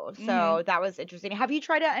too. So that was interesting. Have you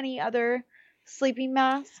tried out any other sleeping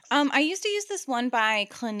masks? I used to use this one by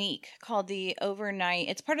Clinique called the Overnight.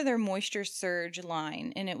 It's part of their Moisture Surge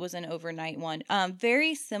line, and it was an overnight one.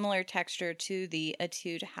 Very similar texture to the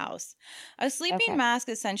Etude House. A sleeping mask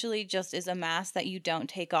essentially just is a mask that you don't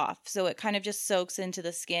take off, so it kind of just soaks into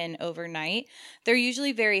the skin overnight. They're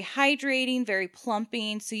usually very hydrating, very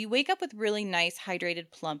plumping, so you wake up with really nice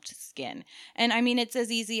hydrated, plumped skin. And I mean, it's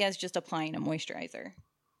as easy as just applying a moisturizer.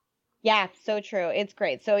 Yeah, so true. It's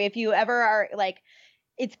great. So if you ever are like,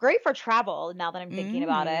 it's great for travel now that I'm thinking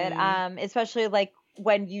about it. Especially like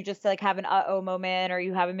when you just like have an uh-oh moment, or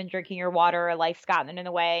you haven't been drinking your water, or life's gotten in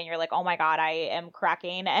the way and you're like, oh my God, I am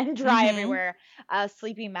cracking and dry everywhere. A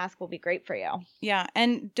sleeping mask will be great for you. Yeah.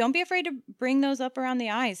 And don't be afraid to bring those up around the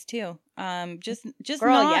eyes too. Just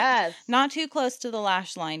Girl, not too close to the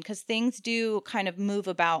lash line, because things do kind of move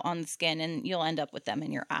about on the skin and you'll end up with them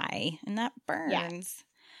in your eye, and that burns. Yeah.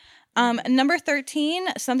 Number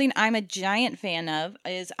 13, something I'm a giant fan of,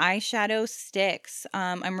 is eyeshadow sticks.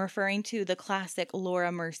 I'm referring to the classic Laura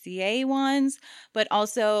Mercier ones, but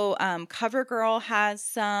also CoverGirl has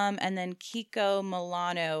some, and then Kiko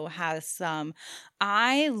Milano has some.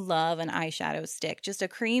 I love an eyeshadow stick, just a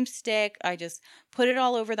cream stick. I just put it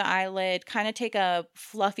all over the eyelid, kind of take a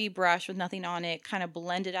fluffy brush with nothing on it, kind of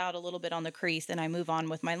blend it out a little bit on the crease, and I move on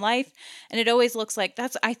with my life. And it always looks like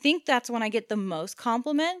I think that's when I get the most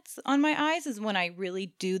compliments on my eyes, is when I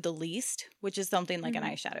really do the least, which is something like an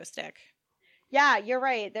eyeshadow stick. Yeah, you're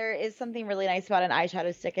right. There is something really nice about an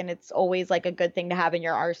eyeshadow stick, and it's always like a good thing to have in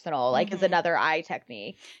your arsenal, like as another eye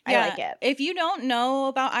technique. Yeah. I like it. If you don't know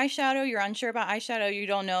about eyeshadow, you're unsure about eyeshadow, you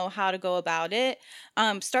don't know how to go about it,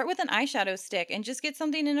 start with an eyeshadow stick and just get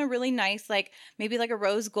something in a really nice, like maybe like a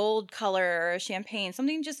rose gold color or a champagne,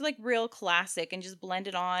 something just like real classic, and just blend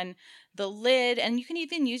it on the lid. And you can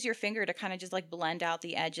even use your finger to kind of just like blend out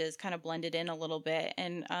the edges, kind of blend it in a little bit,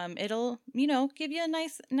 and it'll, give you a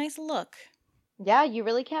nice look. Yeah, you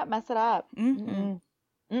really can't mess it up. 14.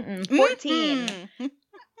 Wait,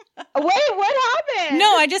 what happened?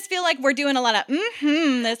 No, I just feel like we're doing a lot of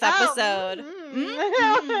this episode.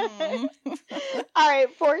 All right,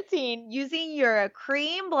 14. Using your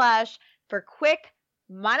cream blush for quick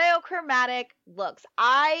monochromatic looks.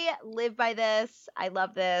 I live by this. I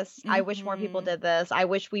love this. I wish more people did this. I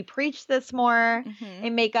wish we preached this more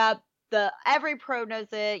in makeup. Every pro knows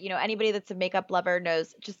it. Anybody that's a makeup lover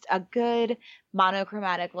knows just a good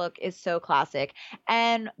monochromatic look is so classic.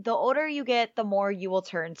 And the older you get, the more you will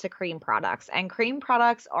turn to cream products. And cream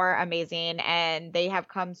products are amazing, and they have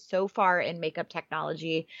come so far in makeup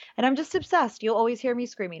technology. And I'm just obsessed. You'll always hear me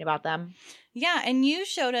screaming about them. Yeah, and you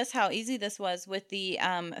showed us how easy this was with the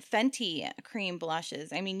Fenty cream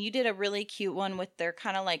blushes. I mean, you did a really cute one with their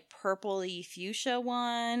kind of like purpley fuchsia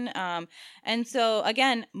one. And so,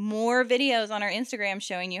 again, more videos on our Instagram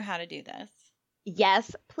showing you how to do this.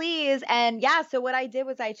 Yes, please. And yeah, so what I did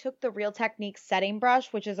was I took the Real Techniques setting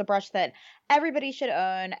brush, which is a brush that everybody should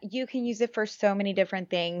own. You can use it for so many different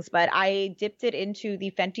things, but I dipped it into the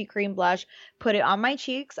Fenty cream blush, put it on my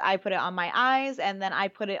cheeks, I put it on my eyes, and then I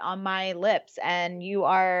put it on my lips, and you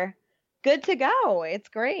are good to go. It's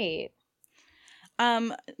great.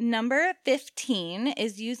 Number 15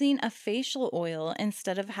 is using a facial oil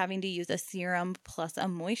instead of having to use a serum plus a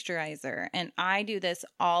moisturizer. And I do this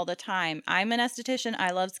all the time. I'm an esthetician.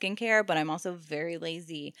 I love skincare, but I'm also very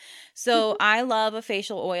lazy. So I love a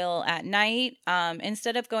facial oil at night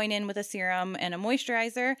instead of going in with a serum and a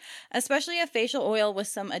moisturizer, especially a facial oil with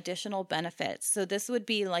some additional benefits. So this would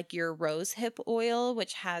be like your rose hip oil,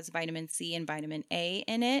 which has vitamin C and vitamin A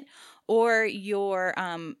in it, or your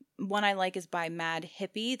one I like is by Mad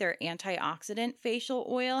Hippie. Their antioxidant facial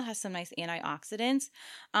oil has some nice antioxidants.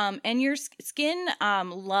 And your skin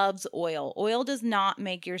loves oil. Oil does not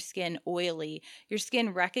make your skin oily. Your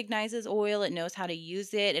skin recognizes oil. It knows how to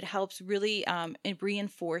use it. It helps really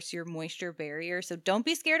reinforce your moisture barrier. So don't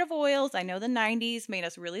be scared of oils. I know the 90s made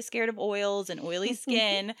us really scared of oils and oily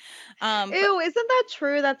skin. Ew, isn't that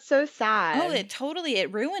true? That's so sad. Oh,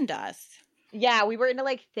 it ruined us. Yeah, we were into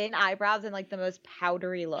like thin eyebrows and like the most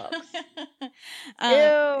powdery looks. Ew.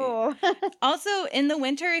 Ew. Also, in the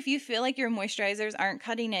winter, if you feel like your moisturizers aren't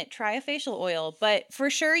cutting it, try a facial oil. But for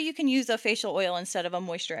sure, you can use a facial oil instead of a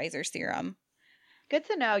moisturizer serum. Good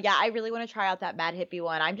to know. Yeah, I really want to try out that Mad Hippie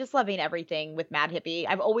one. I'm just loving everything with Mad Hippie.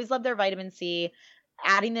 I've always loved their vitamin C.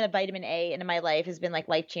 Adding the vitamin A into my life has been like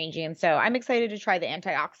life changing. So I'm excited to try the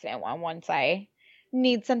antioxidant one once I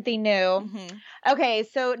need something new. Mm-hmm. Okay,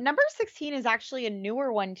 so number 16 is actually a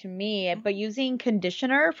newer one to me, but using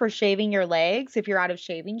conditioner for shaving your legs if you're out of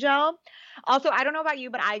shaving gel. Also, I don't know about you,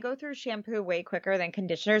 but I go through shampoo way quicker than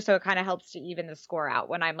conditioner, so it kind of helps to even the score out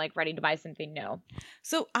when I'm like ready to buy something new.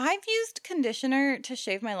 So I've used conditioner to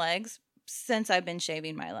shave my legs since I've been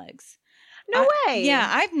shaving my legs. No way. Yeah,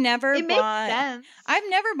 I've never It makes sense. I've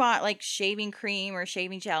never bought like shaving cream or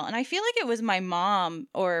shaving gel. And I feel like it was my mom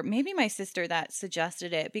or maybe my sister that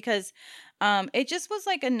suggested it because it just was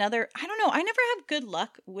like another, I don't know. I never have good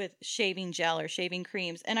luck with shaving gel or shaving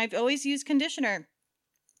creams. And I've always used conditioner.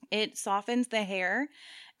 It softens the hair.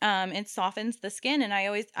 It softens the skin, and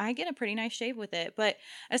I get a pretty nice shave with it. But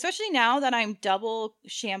especially now that I'm double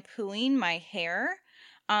shampooing my hair,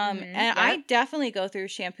 I definitely go through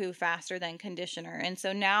shampoo faster than conditioner. And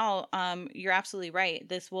so now, you're absolutely right.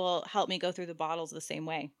 This will help me go through the bottles the same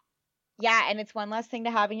way. Yeah, and it's one less thing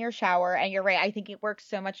to have in your shower. And you're right. I think it works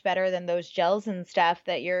so much better than those gels and stuff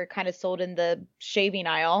that you're kind of sold in the shaving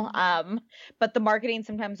aisle. But the marketing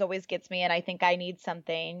sometimes always gets me, and I think I need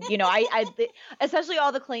something. You know, especially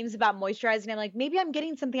all the claims about moisturizing. I'm like, maybe I'm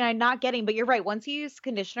getting something I'm not getting. But you're right. Once you use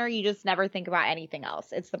conditioner, you just never think about anything else.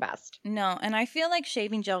 It's the best. No, and I feel like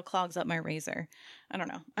shaving gel clogs up my razor. I don't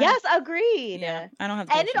know. Yes, agreed. Yeah, I don't have.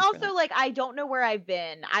 And it also like I don't know where I've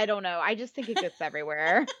been. I don't know. I just think it gets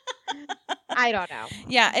everywhere. I don't know.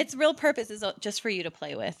 Yeah, its real purpose is just for you to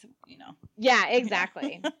play with, you know. Yeah,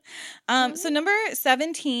 exactly. So number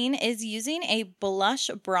 17 is using a blush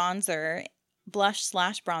 / bronzer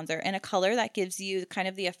in a color that gives you kind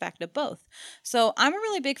of the effect of both. So I'm a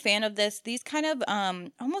really big fan of this. These kind of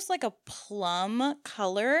almost like a plum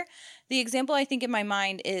color. The example I think in my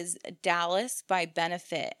mind is Dallas by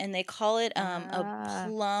Benefit, and they call it a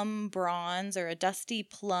plum bronze or a dusty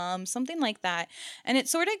plum, something like that. And it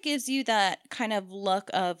sort of gives you that kind of look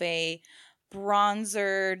of a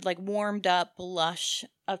bronzered, like warmed up blush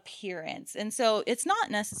appearance. And so it's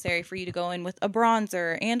not necessary for you to go in with a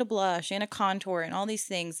bronzer and a blush and a contour and all these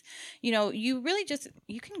things. You know, you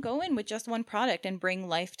can go in with just one product and bring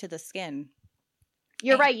life to the skin.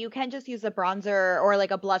 You're right. You can just use a bronzer or like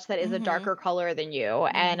a blush that is a darker color than you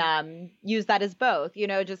and use that as both, you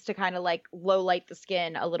know, just to kind of like low light the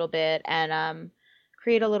skin a little bit and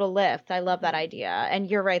create a little lift. I love that idea. And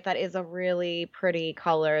you're right. That is a really pretty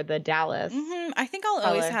color, the Dallas. I think I'll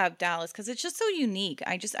always have Dallas because it's just so unique.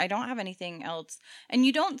 I don't have anything else. And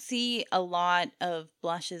you don't see a lot of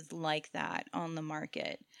blushes like that on the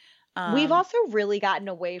market. We've also really gotten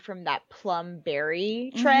away from that plum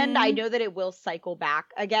berry trend. I know that it will cycle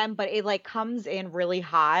back again, but it like comes in really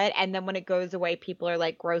hot. And then when it goes away, people are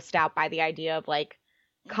like grossed out by the idea of like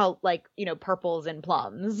you know, purples and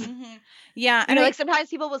plums. Yeah. And like sometimes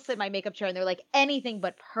people will sit in my makeup chair and they're like anything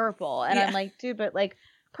but purple. And I'm like, dude, but like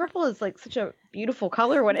purple is like such a beautiful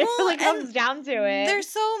color when it really comes down to it. There's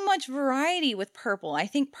so much variety with purple. I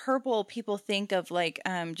think purple, people think of like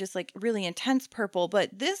just like really intense purple, but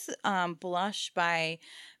this blush by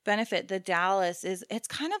Benefit, the Dallas, it's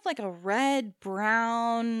kind of like a red,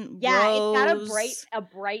 brown, rose. It's got a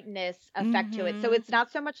brightness effect to it. So it's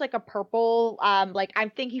not so much like a purple. Like I'm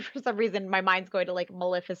thinking for some reason my mind's going to like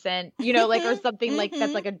Maleficent, you know, like or something like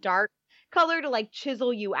that's like a dark color to like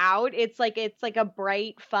chisel you out. It's like a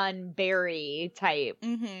bright, fun berry type.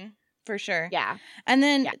 For sure. Yeah. And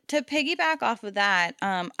then to piggyback off of that,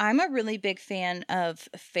 I'm a really big fan of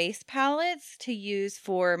face palettes to use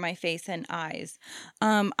for my face and eyes.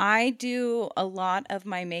 I do a lot of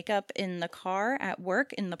my makeup in the car at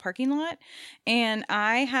work in the parking lot. And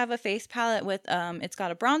I have a face palette with, it's got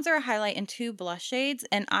a bronzer, a highlight, and 2 blush shades.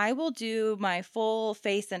 And I will do my full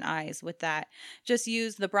face and eyes with that. Just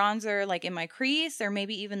use the bronzer like in my crease or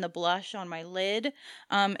maybe even the blush on my lid.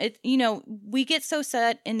 You know, we get so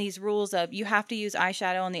set in these rules rules of you have to use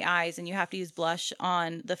eyeshadow on the eyes and you have to use blush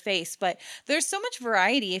on the face. But there's so much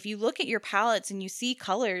variety. If you look at your palettes and you see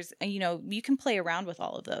colors, you know, you can play around with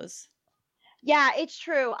all of those. Yeah, it's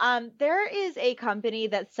true. There is a company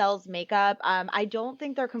that sells makeup. I don't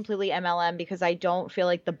think they're completely MLM because I don't feel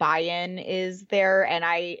like the buy-in is there, and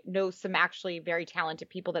I know some actually very talented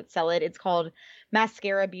people that sell it. It's called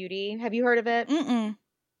Mascara Beauty. Have you heard of it? Mm-mm.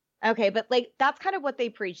 Okay, but like that's kind of what they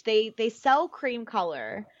preach. They sell cream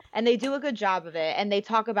color and they do a good job of it, and they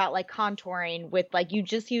talk about like contouring with like you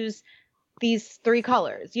just use these three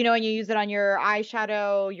colors, you know, and you use it on your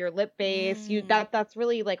eyeshadow, your lip base. That's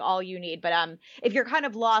really like all you need. But if you're kind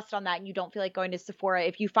of lost on that and you don't feel like going to Sephora,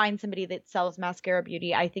 if you find somebody that sells Mascara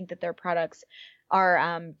Beauty, I think that their products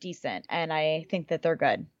are decent and I think that they're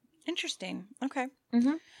good. Interesting. Okay.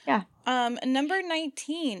 Mm-hmm. Yeah. Number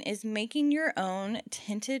 19 is making your own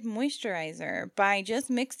tinted moisturizer by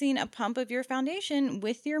just mixing a pump of your foundation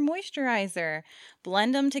with your moisturizer.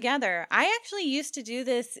 Blend them together. I actually used to do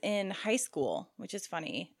this in high school, which is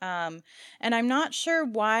funny. And I'm not sure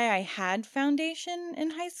why I had foundation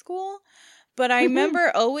in high school, but I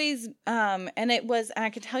remember always, and I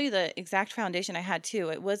could tell you the exact foundation I had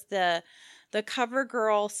too. It was the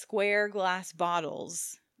CoverGirl square glass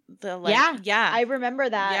bottles. I remember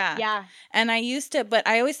that. Yeah. And I used to, but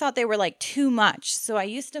I always thought they were like too much. So I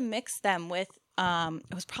used to mix them with,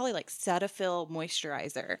 it was probably like Cetaphil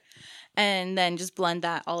moisturizer and then just blend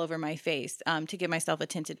that all over my face, to give myself a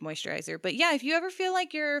tinted moisturizer. But yeah, if you ever feel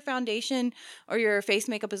like your foundation or your face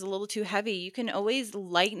makeup is a little too heavy, you can always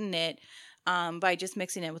lighten it, by just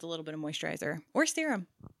mixing it with a little bit of moisturizer or serum.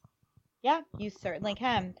 Yeah, you certainly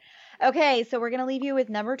can. Okay. So we're going to leave you with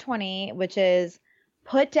number 20, which is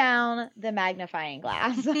put down the magnifying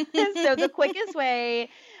glass. So the quickest way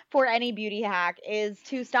for any beauty hack is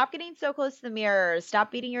to stop getting so close to the mirror,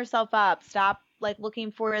 stop beating yourself up, stop like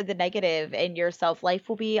looking for the negative in yourself. Life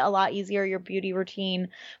will be a lot easier. Your beauty routine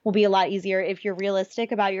will be a lot easier if you're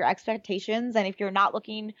realistic about your expectations and if you're not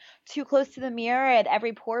looking too close to the mirror at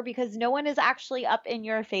every pore, because no one is actually up in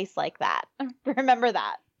your face like that. Remember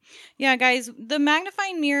that. Yeah, guys, the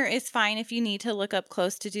magnifying mirror is fine if you need to look up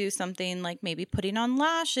close to do something like maybe putting on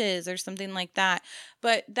lashes or something like that.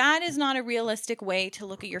 But that is not a realistic way to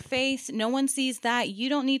look at your face. No one sees that. You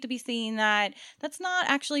don't need to be seeing that. That's not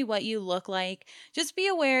actually what you look like. Just be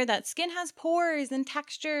aware that skin has pores and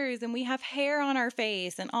textures and we have hair on our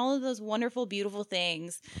face and all of those wonderful, beautiful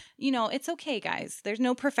things. You know, it's okay, guys. There's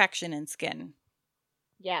no perfection in skin.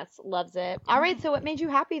 Yes, loves it. All right, so what made you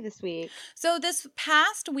happy this week? So this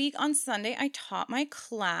past week on Sunday, I taught my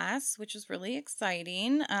class, which was really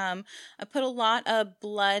exciting. I put a lot of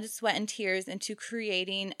blood, sweat, and tears into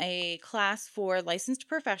creating a class for licensed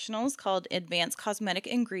professionals called Advanced Cosmetic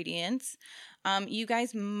Ingredients. You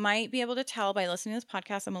guys might be able to tell by listening to this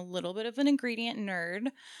podcast, I'm a little bit of an ingredient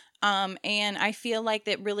nerd. And I feel like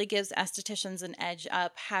that really gives estheticians an edge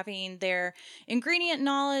up having their ingredient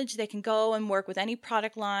knowledge. They can go and work with any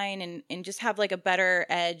product line and just have like a better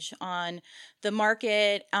edge on the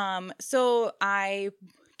market. So I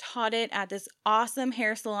taught it at this awesome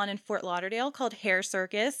hair salon in Fort Lauderdale called Hair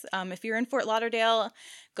Circus. If you're in Fort Lauderdale,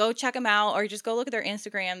 go check them out or just go look at their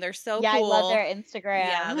Instagram. They're so cool. Yeah, I love their Instagram.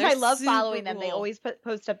 Yeah, I love following them. Cool. They always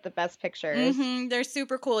post up the best pictures. Mm-hmm. They're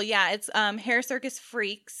super cool. Yeah, it's Hair Circus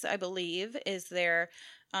Freaks, I believe, is their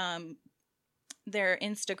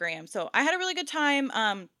Instagram. So I had a really good time.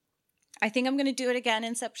 I think I'm going to do it again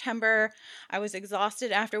in September. I was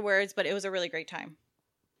exhausted afterwards, but it was a really great time.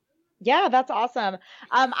 Yeah, that's awesome.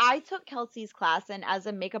 I took Kelsey's class, and as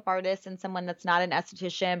a makeup artist and someone that's not an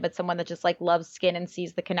esthetician, but someone that just like loves skin and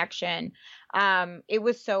sees the connection, it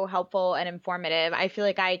was so helpful and informative. I feel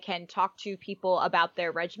like I can talk to people about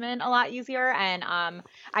their regimen a lot easier and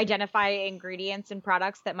identify ingredients and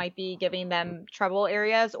products that might be giving them trouble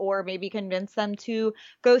areas, or maybe convince them to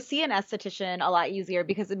go see an esthetician a lot easier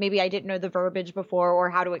because maybe I didn't know the verbiage before or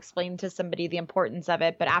how to explain to somebody the importance of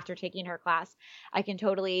it. But after taking her class, I can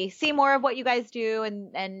totally see more of what you guys do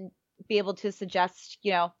and be able to suggest,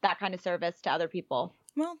 you know, that kind of service to other people.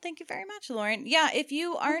 Well, thank you very much, Lauren. Yeah, if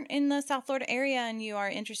you aren't in the South Florida area and you are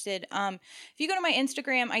interested, if you go to my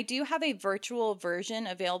Instagram, I do have a virtual version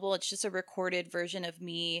available. It's just a recorded version of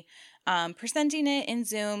me presenting it in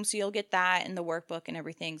Zoom, so you'll get that in the workbook and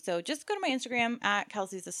everything. So just go to my Instagram at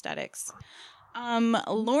Kelsey's Aesthetics.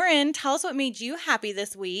 Lauren, tell us what made you happy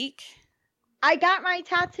this week. I got my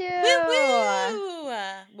tattoo. Woo-woo!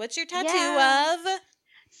 What's your tattoo of?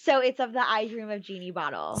 So it's of the I Dream of Jeannie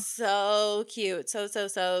bottle. So cute. So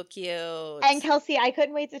cute. And Kelsey, I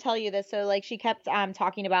couldn't wait to tell you this. So like she kept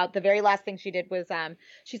talking about the very last thing she did was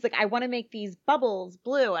she's like, I want to make these bubbles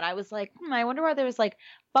blue. And I was like, I wonder why there was like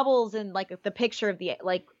bubbles in like the picture of the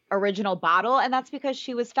like original bottle. And that's because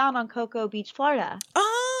she was found on Cocoa Beach, Florida.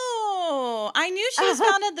 Oh, I knew she was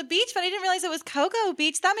found at the beach, but I didn't realize it was Cocoa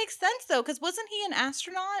Beach. That makes sense though, because wasn't he an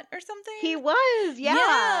astronaut or something? He was, yeah.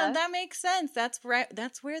 Yeah, that makes sense. That's right.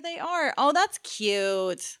 That's where they are. Oh, that's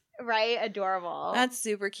cute. Right, adorable. That's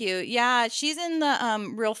super cute. Yeah, she's in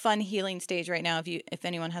the real fun healing stage right now. If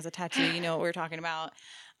anyone has a tattoo, you know what we're talking about.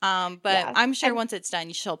 But Yes. I'm sure once it's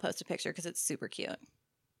done, she'll post a picture because it's super cute.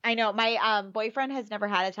 I know my boyfriend has never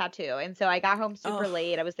had a tattoo, and so I got home super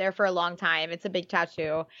late. I was there for a long time. It's a big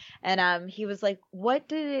tattoo, and he was like, "What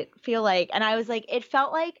did it feel like?" And I was like, "It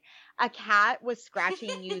felt like a cat was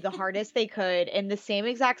scratching you the hardest they could in the same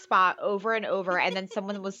exact spot over and over, and then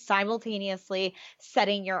someone was simultaneously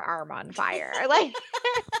setting your arm on fire."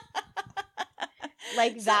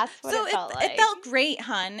 Like that's what it felt like. It felt great,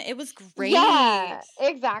 hun. It was great. Yeah,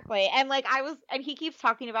 exactly. And like and he keeps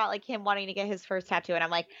talking about like him wanting to get his first tattoo, and I'm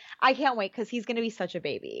like, I can't wait because he's gonna be such a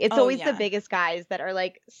baby. It's always the biggest guys that are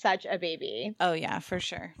like such a baby. Oh yeah, for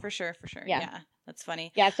sure. Yeah, that's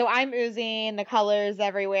funny. Yeah, so I'm oozing the colors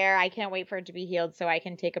everywhere. I can't wait for it to be healed so I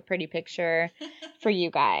can take a pretty picture for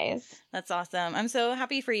you guys. That's awesome. I'm so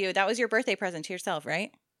happy for you. That was your birthday present to yourself,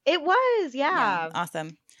 right? It was, yeah.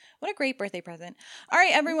 Awesome. What a great birthday present. All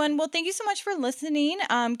right, everyone. Well, thank you so much for listening.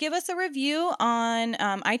 Give us a review on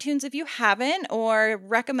iTunes if you haven't, or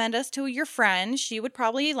recommend us to your friend. She would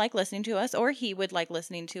probably like listening to us, or he would like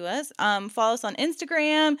listening to us. Follow us on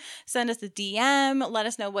Instagram. Send us a DM. Let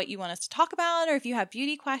us know what you want us to talk about, or if you have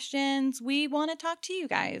beauty questions. We want to talk to you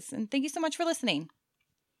guys. And thank you so much for listening.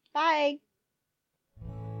 Bye.